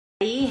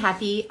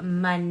happy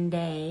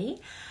Monday.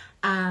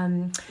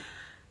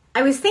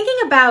 I was thinking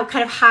about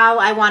kind of how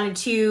I wanted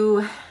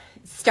to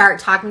start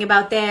talking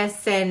about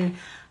this, and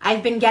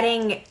I've been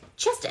getting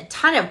just a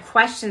ton of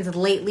questions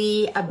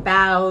lately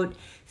about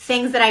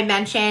things that I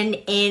mentioned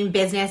in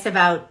business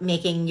about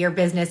making your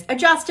business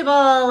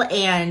adjustable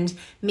and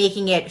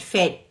making it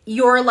fit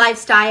your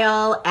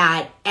lifestyle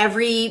at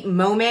every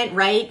moment,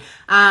 right?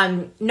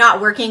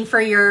 Not working for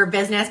your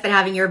business, but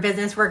having your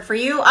business work for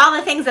you. All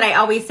the things that I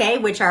always say,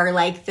 which are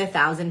like the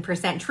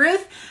 1000%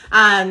 truth.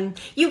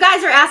 You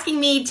guys are asking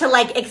me to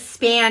like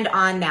expand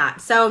on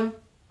that. So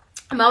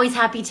I'm always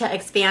happy to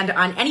expand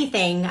on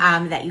anything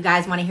that you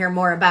guys want to hear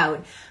more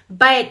about.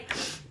 But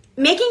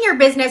making your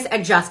business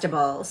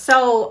adjustable.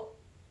 So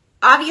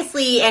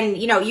obviously, and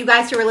you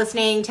guys who are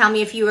listening, tell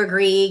me if you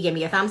agree, give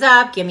me a thumbs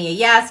up, give me a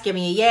yes, give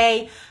me a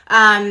yay.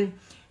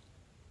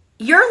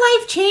 Your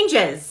life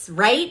changes,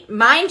 right?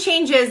 Mine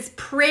changes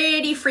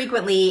pretty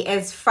frequently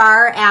as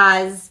far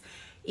as,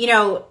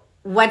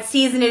 what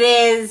season it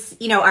is.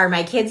 Are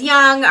my kids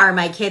young? Are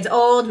my kids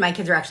old? My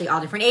kids are actually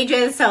all different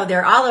ages, so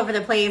they're all over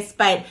the place.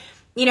 But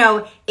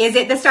is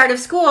it the start of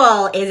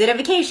school? Is it a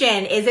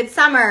vacation? Is it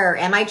summer?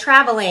 Am I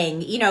traveling?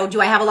 Do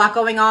I have a lot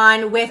going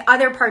on with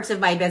other parts of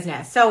my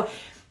business? So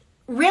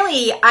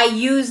really, I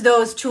use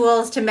those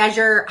tools to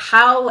measure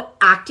how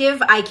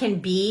active I can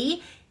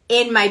be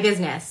in my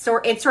business. So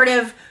it's sort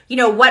of,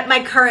 what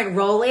my current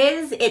role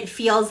is. It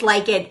feels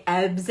like it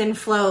ebbs and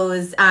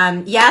flows.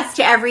 Yes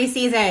to every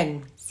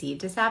season, seed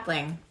to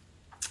sapling.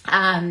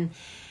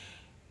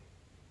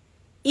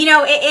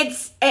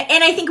 It's,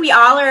 and I think we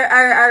all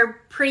are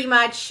pretty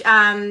much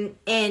in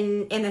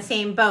the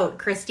same boat,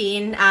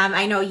 Christine.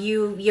 I know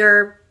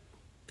you're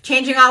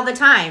changing all the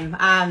time.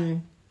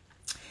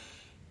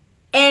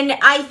 And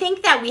I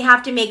think that we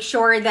have to make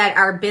sure that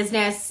our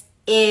business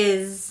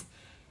is,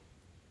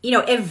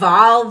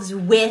 evolves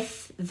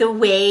with the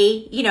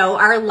way,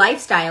 our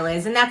lifestyle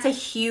is. And that's a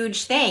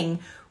huge thing.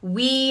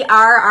 We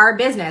are our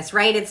business,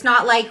 right? It's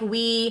not like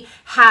we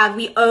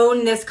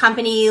own this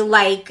company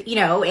like,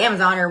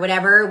 Amazon or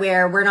whatever,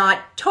 where we're not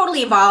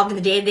totally involved in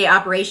the day-to-day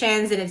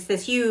operations and it's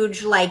this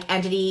huge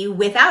entity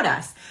without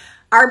us.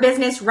 Our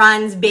business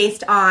runs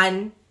based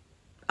on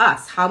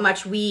us, how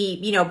much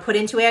we, put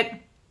into it.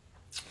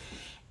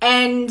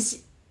 And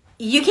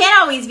you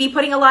can't always be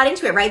putting a lot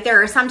into it, right?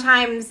 There are some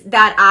times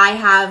that I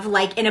have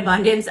an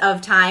abundance of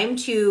time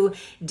to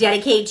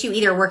dedicate to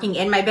either working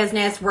in my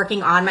business,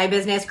 working on my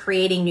business,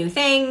 creating new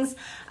things.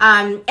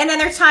 And then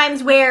there's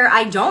times where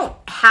I don't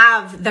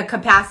have the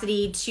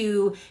capacity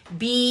to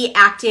be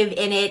active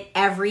in it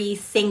every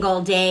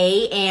single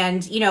day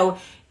and,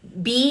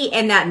 be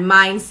in that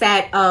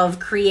mindset of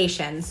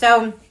creation.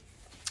 So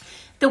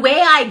the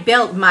way I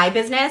built my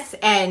business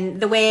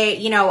and the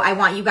way, I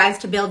want you guys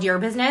to build your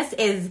business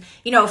is,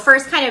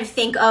 first kind of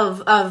think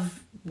of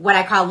what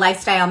I call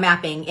lifestyle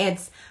mapping.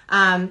 It's,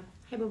 hi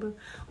boo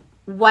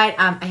boo.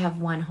 I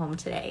have one home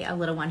today, a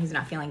little one who's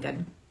not feeling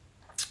good.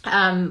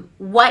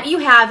 What you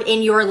have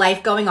in your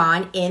life going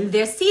on in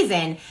this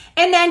season.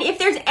 And then if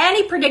there's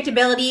any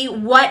predictability,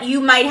 what you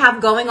might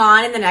have going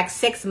on in the next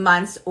 6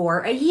 months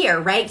or a year,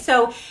 right?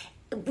 So,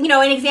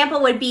 an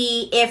example would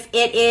be if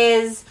it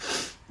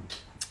is,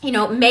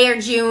 May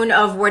or June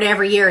of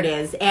whatever year it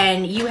is,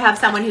 and you have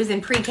someone who's in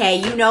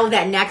pre-K,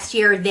 that next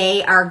year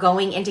they are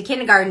going into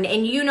kindergarten,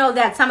 and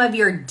that some of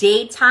your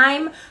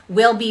daytime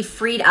will be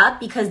freed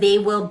up because they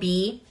will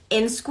be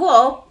in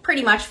school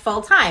pretty much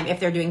full-time if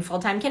they're doing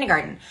full-time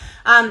kindergarten.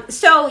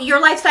 So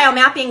your lifestyle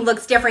mapping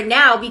looks different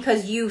now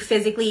because you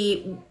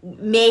physically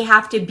may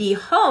have to be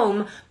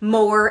home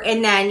more,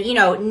 and then,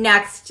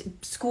 next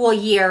school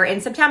year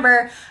in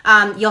September,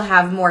 you'll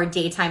have more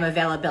daytime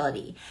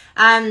availability.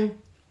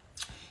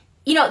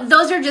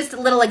 Those are just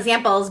little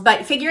examples,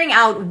 but figuring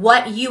out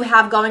what you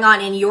have going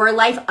on in your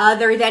life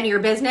other than your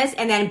business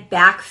and then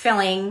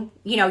backfilling,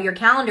 your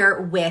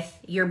calendar with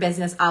your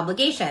business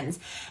obligations.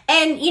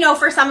 And,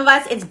 for some of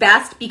us, it's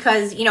best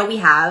because, we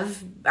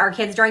have our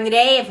kids during the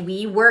day if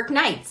we work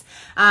nights.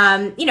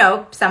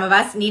 Some of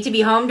us need to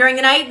be home during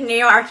the night and,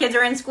 our kids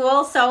are in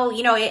school. So,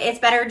 it's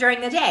better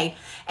during the day.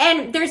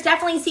 And there's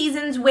definitely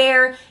seasons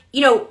where,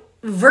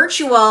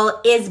 virtual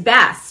is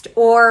best,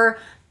 or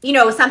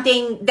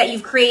something that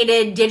you've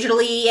created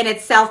digitally and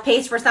it's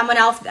self-paced for someone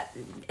else,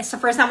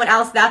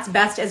 that's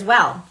best as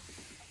well.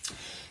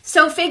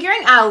 So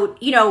figuring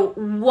out,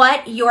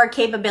 what your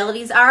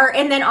capabilities are,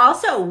 and then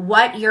also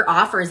what your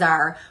offers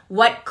are.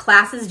 What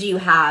classes do you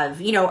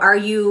have? Are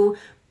you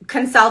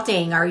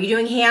consulting? Are you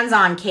doing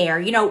hands-on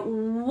care?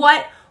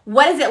 What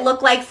does it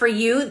look like for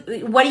you?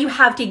 What do you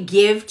have to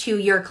give to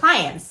your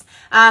clients?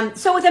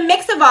 So with a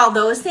mix of all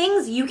those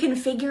things, you can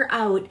figure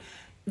out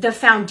the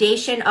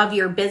foundation of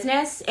your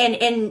business. And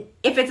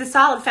if it's a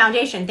solid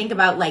foundation, think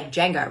about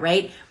Jenga,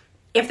 right?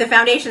 If the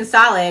foundation's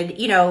solid,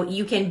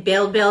 you can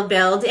build.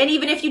 And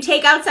even if you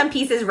take out some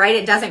pieces, right,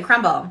 it doesn't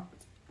crumble.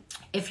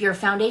 If your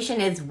foundation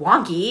is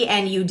wonky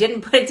and you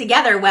didn't put it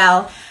together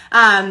well,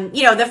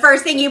 the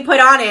first thing you put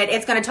on it,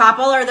 it's going to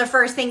topple, or the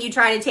first thing you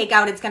try to take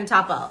out, it's going to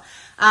topple.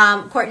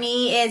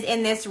 Courtney is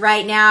in this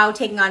right now,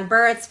 taking on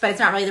births, but it's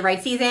not really the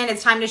right season.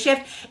 It's time to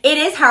shift. It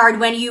is hard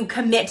when you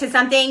commit to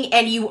something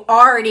and you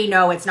already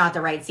know it's not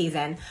the right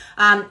season.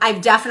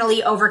 I've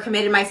definitely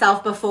overcommitted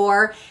myself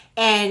before,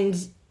 and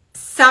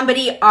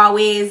somebody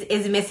always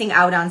is missing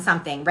out on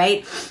something,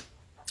 right?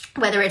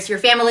 Whether it's your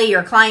family,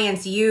 your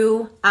clients,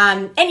 you,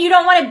 and you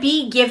don't want to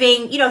be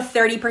giving,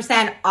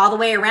 30% all the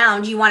way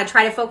around. You want to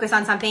try to focus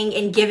on something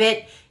and give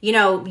it,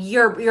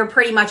 you're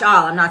pretty much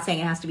all. I'm not saying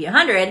it has to be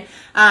 100.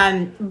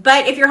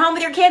 But if you're home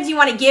with your kids, you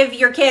want to give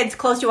your kids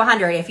close to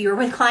 100. If you're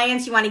with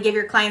clients, you want to give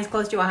your clients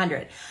close to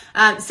 100.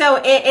 So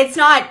it's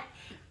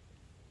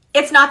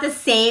not the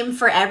same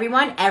for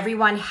everyone.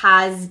 Everyone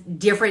has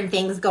different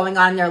things going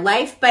on in their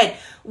life. But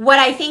what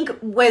I think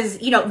was,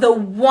 the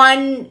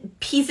one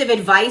piece of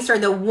advice, or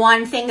the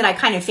one thing that I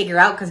kind of figure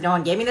out, because no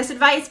one gave me this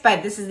advice,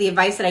 but this is the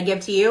advice that I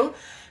give to you: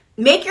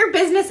 make your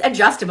business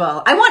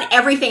adjustable. I want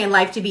everything in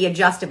life to be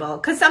adjustable,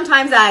 because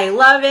sometimes I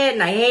love it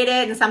and I hate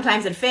it, and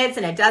sometimes it fits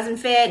and it doesn't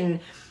fit,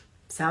 and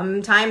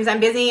sometimes I'm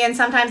busy and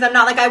sometimes I'm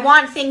not. Like, I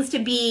want things to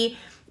be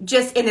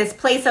just in this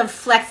place of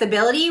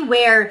flexibility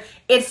where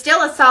it's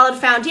still a solid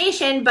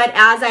foundation, but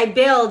as I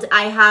build,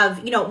 I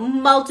have,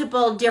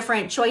 multiple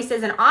different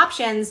choices and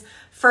options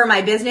for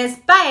my business.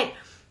 But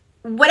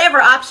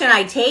whatever option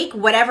I take,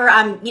 whatever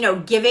I'm,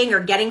 giving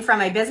or getting from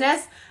my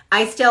business,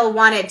 I still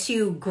want it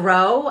to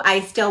grow. I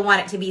still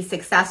want it to be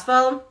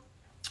successful.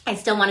 I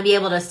still want to be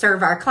able to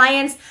serve our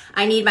clients.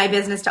 I need my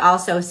business to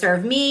also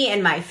serve me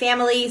and my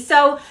family.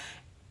 So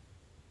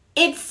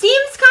it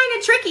seems kind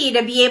of tricky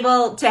to be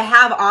able to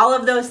have all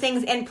of those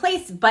things in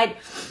place, but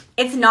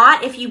it's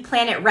not if you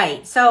plan it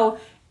right. So,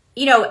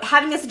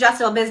 having this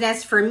adjustable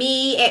business, for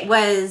me, it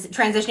was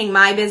transitioning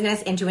my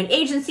business into an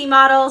agency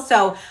model.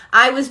 So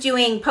I was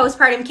doing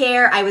postpartum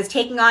care. I was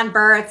taking on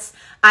births.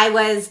 I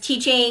was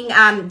teaching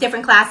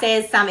different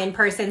classes, some in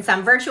person,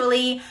 some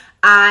virtually.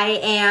 I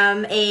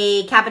am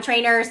a Kappa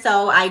trainer,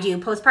 so I do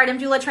postpartum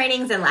doula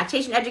trainings and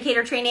lactation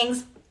educator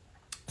trainings.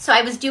 So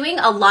I was doing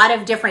a lot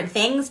of different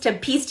things to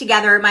piece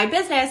together my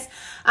business.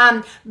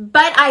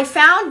 But I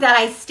found that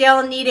I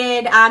still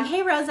needed,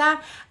 hey Rosa,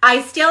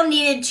 I still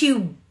needed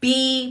to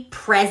be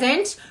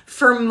present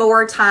for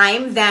more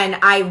time than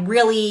I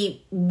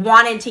really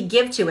wanted to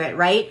give to it,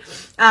 right?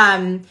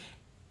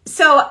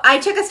 So I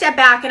took a step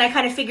back and I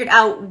kind of figured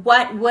out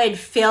what would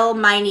fill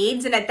my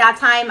needs. And at that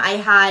time I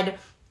had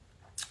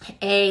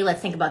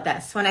let's think about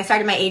this. When I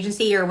started my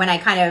agency, or when I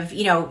kind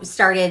of,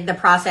 started the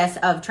process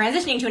of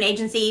transitioning to an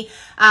agency,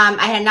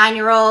 I had a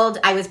 9-year-old.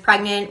 I was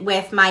pregnant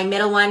with my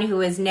middle one, who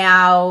is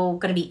now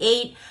going to be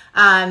 8.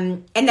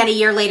 And then a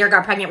year later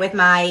got pregnant with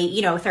my,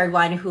 third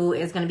one, who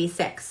is going to be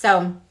 6.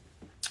 So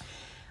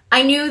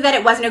I knew that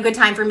it wasn't a good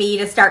time for me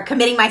to start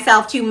committing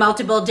myself to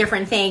multiple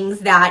different things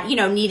that,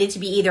 needed to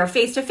be either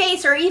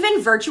face-to-face or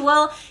even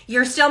virtual.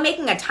 You're still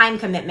making a time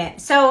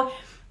commitment. So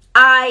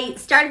I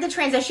started the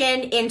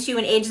transition into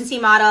an agency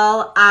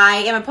model. I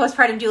am a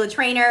postpartum doula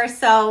trainer,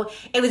 so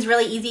it was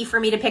really easy for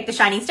me to pick the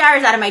shining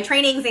stars out of my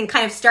trainings and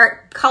kind of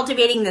start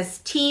cultivating this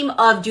team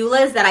of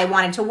doulas that I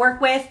wanted to work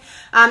with.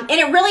 And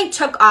it really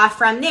took off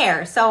from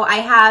there. So I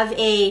have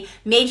a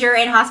major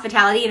in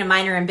hospitality and a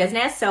minor in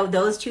business. So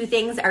those two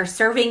things are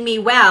serving me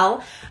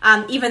well.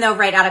 Even though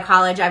right out of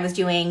college, I was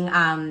doing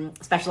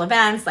special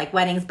events like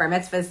weddings, bar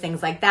mitzvahs,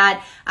 things like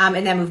that,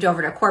 and then moved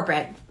over to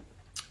corporate.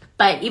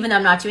 But even though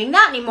I'm not doing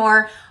that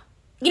anymore,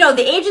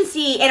 the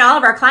agency and all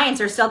of our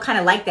clients are still kind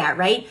of like that,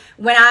 right?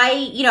 When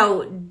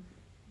I,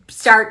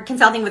 start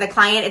consulting with a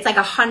client, it's like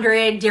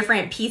 100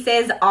 different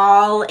pieces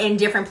all in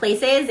different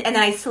places. And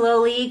then I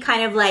slowly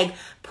kind of like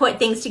put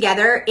things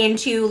together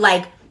into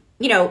like,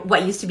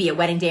 what used to be a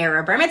wedding day or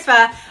a bar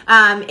mitzvah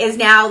is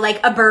now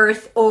like a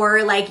birth,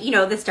 or like,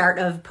 the start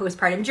of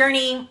postpartum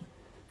journey.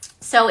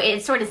 So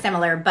it's sort of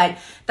similar, but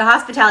the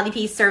hospitality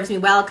piece serves me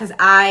well because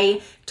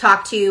I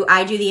do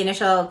the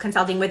initial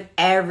consulting with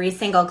every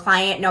single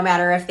client, no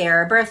matter if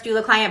they're a birth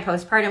doula client,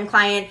 postpartum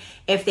client,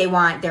 if they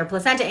want their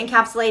placenta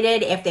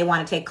encapsulated, if they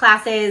want to take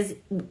classes,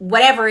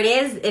 whatever it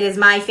is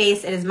my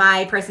face, it is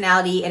my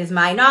personality, it is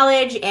my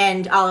knowledge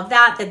and all of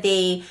that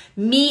they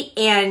meet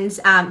and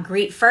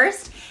greet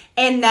first.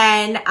 And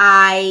then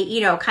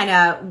I, kind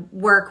of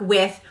work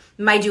with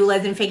my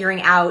doulas in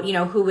figuring out,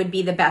 who would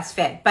be the best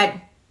fit. But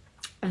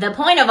the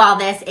point of all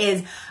this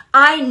is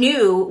I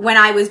knew when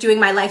I was doing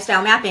my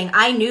lifestyle mapping,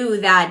 I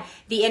knew that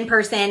the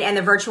in-person and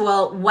the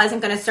virtual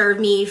wasn't going to serve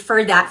me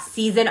for that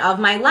season of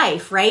my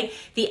life, right?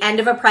 The end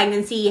of a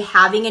pregnancy,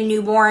 having a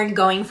newborn,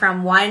 going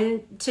from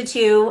 1 to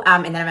 2,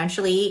 and then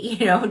eventually,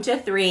 to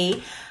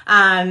 3.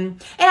 And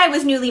I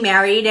was newly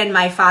married, and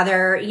my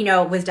father,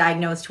 was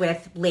diagnosed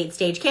with late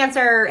stage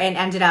cancer and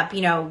ended up,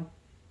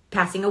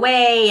 passing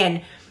away,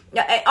 and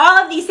all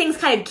of these things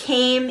kind of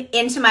came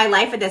into my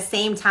life at the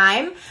same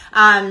time.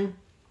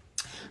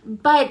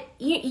 But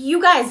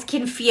you guys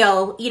can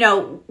feel,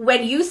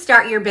 when you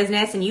start your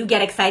business and you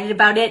get excited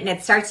about it and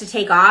it starts to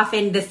take off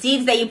and the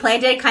seeds that you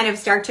planted kind of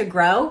start to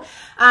grow,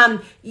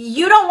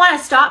 you don't want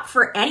to stop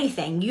for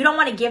anything. You don't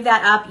want to give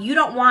that up. You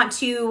don't want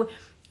to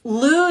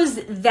lose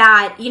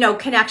that,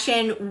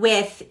 connection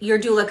with your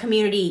doula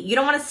community. You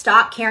don't want to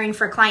stop caring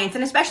for clients.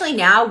 And especially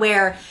now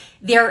where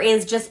there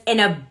is just an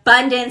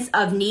abundance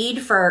of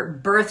need for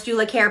birth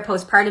doula care,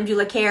 postpartum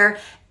doula care,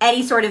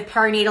 any sort of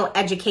perinatal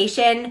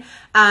education.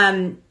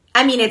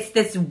 It's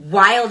this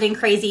wild and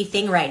crazy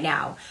thing right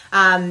now.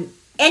 And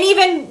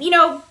even,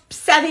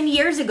 7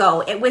 years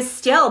ago, it was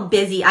still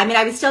busy.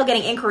 I was still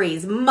getting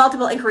inquiries,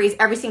 multiple inquiries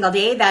every single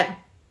day that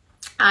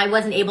I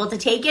wasn't able to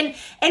take in.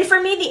 And for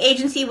me, the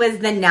agency was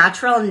the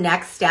natural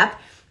next step.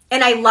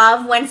 And I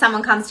love when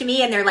someone comes to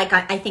me and they're like,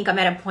 I think I'm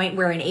at a point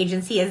where an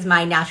agency is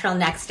my natural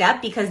next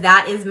step, because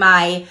that is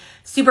my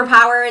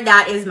superpower.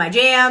 That is my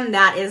jam.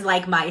 That is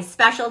like my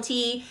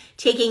specialty,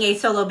 taking a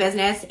solo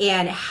business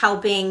and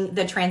helping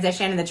the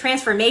transition and the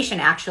transformation.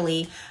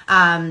 Actually,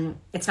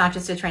 it's not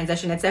just a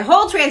transition, it's a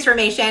whole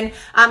transformation,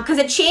 because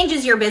it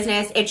changes your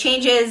business. It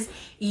changes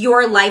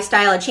your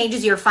lifestyle. It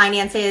changes your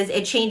finances.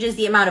 It changes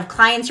the amount of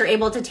clients you're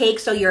able to take.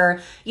 So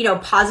you're,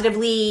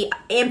 positively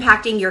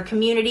impacting your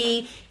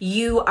community.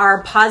 You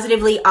are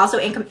positively also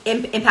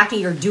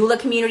impacting your doula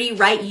community,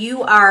 right?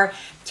 You are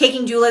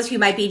taking doulas who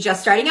might be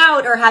just starting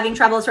out or having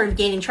trouble sort of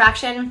gaining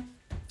traction,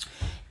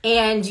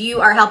 and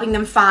you are helping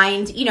them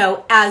find,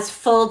 as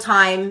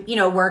full-time,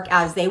 work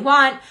as they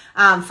want.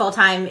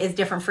 Full-time is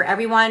different for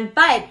everyone,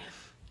 but,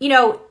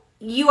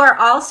 you are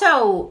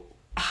also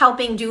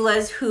helping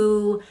doulas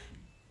who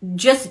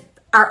just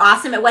are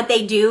awesome at what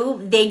they do.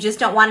 They just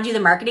don't want to do the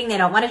marketing. They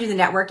don't want to do the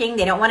networking.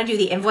 They don't want to do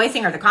the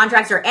invoicing or the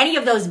contracts or any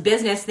of those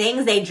business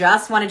things. They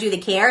just want to do the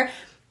care.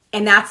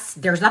 And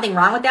there's nothing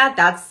wrong with that.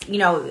 That's,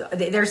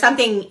 there's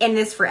something in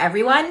this for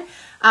everyone.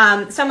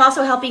 So I'm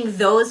also helping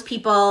those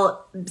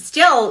people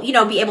still,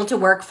 be able to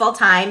work full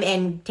time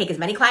and take as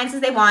many clients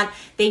as they want.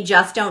 They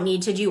just don't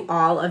need to do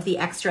all of the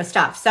extra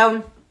stuff.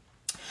 So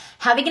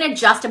having an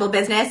adjustable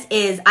business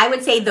is, I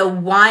would say, the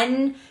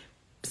one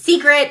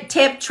secret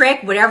tip,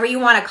 trick, whatever you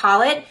want to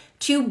call it,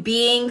 to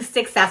being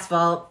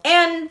successful.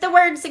 And the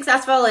word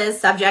successful is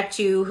subject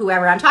to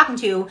whoever I'm talking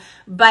to,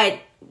 but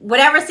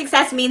whatever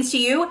success means to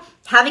you,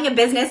 having a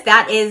business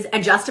that is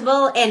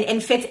adjustable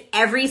and fits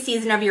every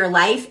season of your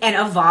life and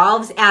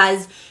evolves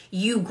as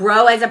you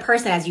grow as a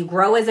person, as you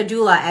grow as a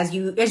doula, as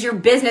your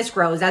business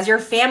grows, as your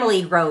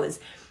family grows,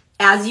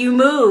 as you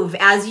move,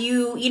 as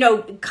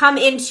you, come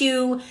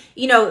into,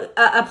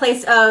 a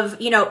place of,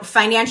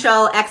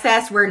 financial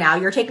excess where now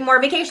you're taking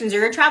more vacations or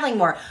you're traveling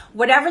more,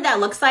 whatever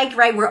that looks like,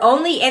 right? We're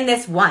only in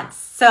this once.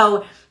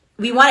 So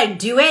we want to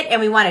do it,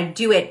 and we want to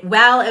do it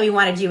well, and we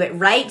want to do it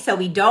right. So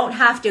we don't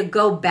have to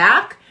go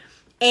back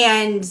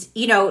and,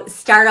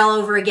 start all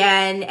over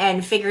again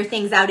and figure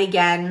things out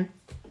again.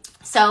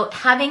 So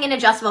having an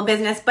adjustable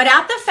business, but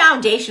at the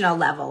foundational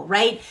level,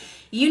 right?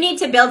 You need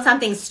to build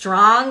something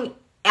strong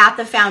at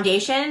the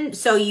foundation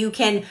so you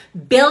can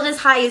build as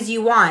high as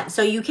you want,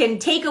 so you can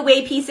take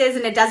away pieces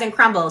and it doesn't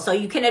crumble, so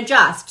you can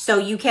adjust, so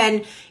you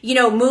can,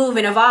 move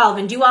and evolve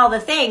and do all the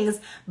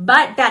things.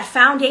 But that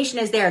foundation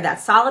is there.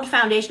 That solid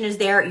foundation is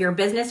there. Your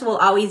business will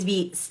always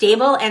be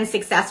stable and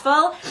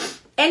successful,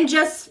 and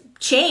just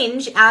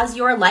change as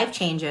your life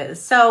changes.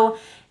 So,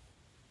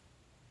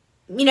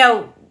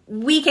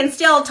 we can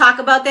still talk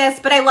about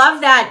this, but I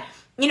love that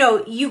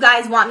you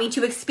guys want me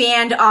to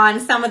expand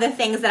on some of the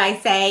things that I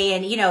say,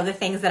 and, the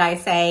things that I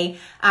say,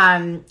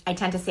 I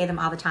tend to say them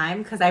all the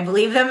time because I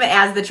believe them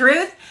as the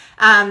truth,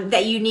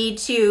 that you need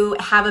to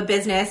have a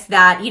business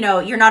that,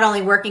 you're not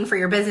only working for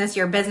your business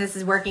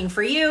is working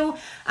for you,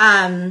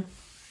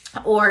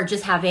 or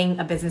just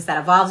having a business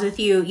that evolves with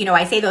you.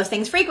 I say those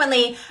things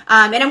frequently,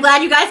 and I'm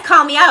glad you guys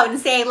call me out and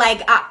say,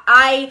 like,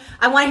 I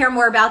want to hear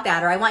more about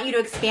that, or I want you to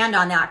expand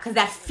on that, because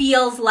that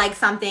feels like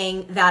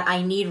something that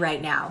I need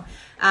right now.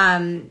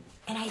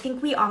 And I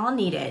think we all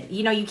need it.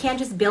 You can't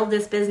just build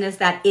this business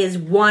that is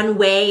one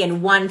way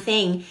and one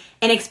thing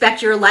and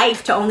expect your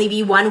life to only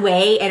be one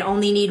way and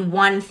only need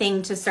one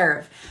thing to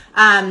serve.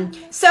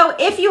 So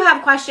if you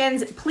have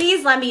questions,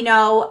 please let me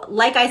know.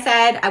 Like I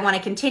said, I want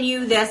to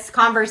continue this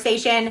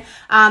conversation,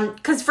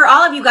 because for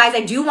all of you guys,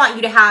 I do want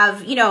you to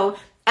have,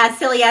 as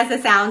silly as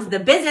it sounds, the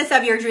business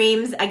of your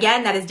dreams.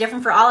 Again, that is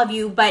different for all of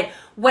you, but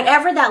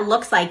whatever that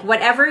looks like,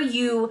 whatever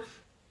you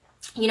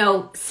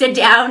sit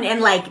down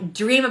and like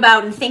dream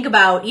about and think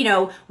about,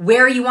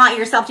 where you want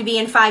yourself to be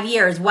in 5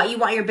 years, what you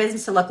want your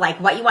business to look like,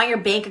 what you want your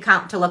bank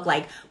account to look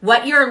like,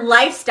 what your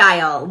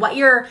lifestyle, what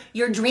your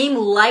dream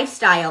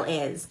lifestyle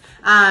is.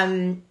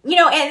 And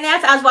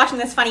I was watching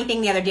this funny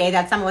thing the other day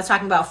that someone was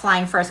talking about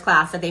flying first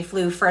class, that they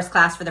flew first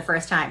class for the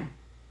first time.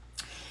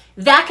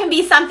 That can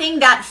be something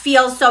that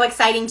feels so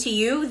exciting to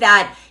you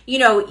that,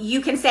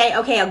 you can say,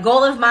 okay, a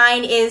goal of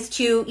mine is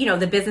to,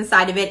 the business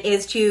side of it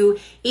is to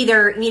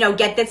either,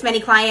 get this many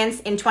clients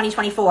in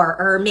 2024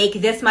 or make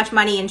this much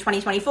money in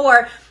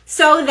 2024,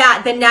 so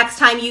that the next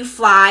time you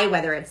fly,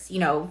 whether it's,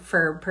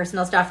 for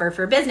personal stuff or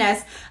for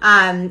business,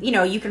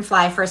 you can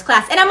fly first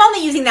class. And I'm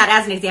only using that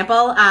as an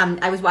example.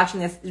 I was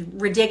watching this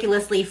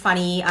ridiculously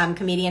funny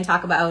comedian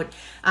talk about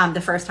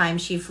the first time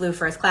she flew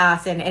first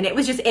class, and it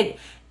was just,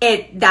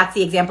 that's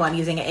the example I'm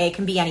using. It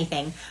can be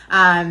anything.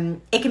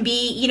 It can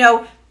be,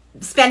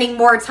 spending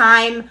more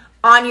time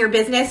on your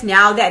business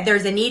now that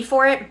there's a need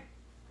for it.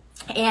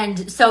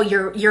 And so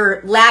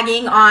you're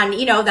lagging on,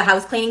 the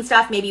house cleaning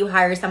stuff. Maybe you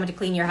hire someone to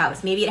clean your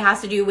house. Maybe it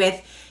has to do with,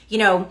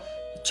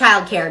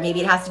 childcare.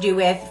 Maybe it has to do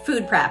with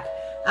food prep.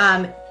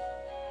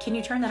 Can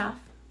you turn that off?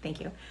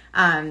 Thank you.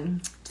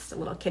 Just a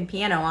little kid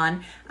piano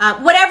on.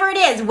 Whatever it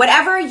is,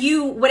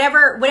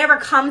 whatever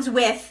comes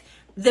with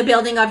the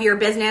building of your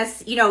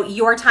business,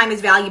 your time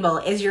is valuable.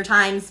 Is your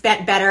time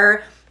spent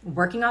better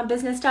working on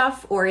business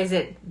stuff, or is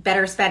it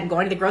better spent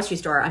going to the grocery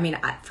store? I mean,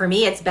 for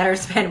me, it's better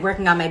spent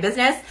working on my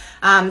business,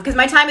 because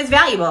my time is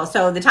valuable.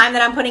 So the time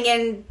that I'm putting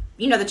in,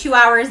 the 2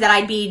 hours that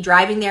I'd be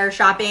driving there,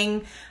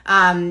 shopping,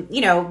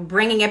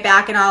 bringing it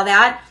back and all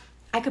that,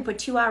 I could put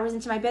 2 hours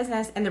into my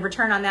business, and the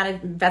return on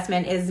that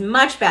investment is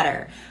much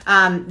better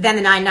than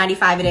the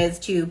 $9.95 it is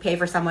to pay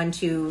for someone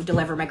to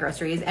deliver my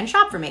groceries and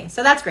shop for me.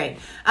 So that's great.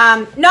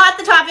 Not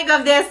the topic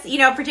of this,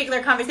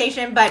 particular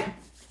conversation, but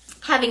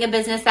having a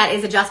business that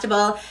is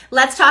adjustable.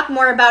 Let's talk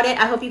more about it.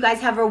 I hope you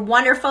guys have a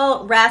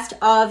wonderful rest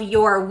of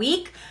your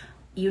week.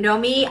 You know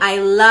me, I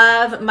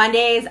love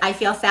Mondays. I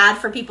feel sad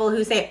for people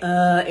who say,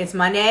 it's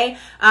Monday.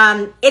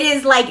 It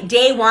is like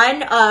day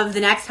one of the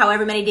next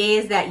however many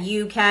days that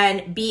you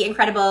can be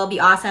incredible, be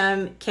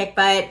awesome, kick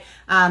butt,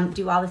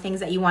 do all the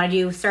things that you want to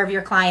do, serve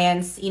your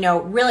clients,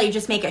 really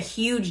just make a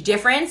huge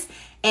difference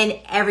in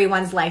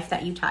everyone's life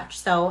that you touch.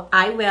 So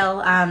I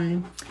will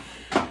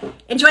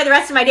enjoy the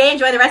rest of my day,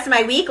 enjoy the rest of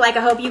my week, like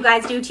I hope you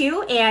guys do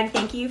too, and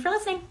thank you for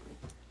listening.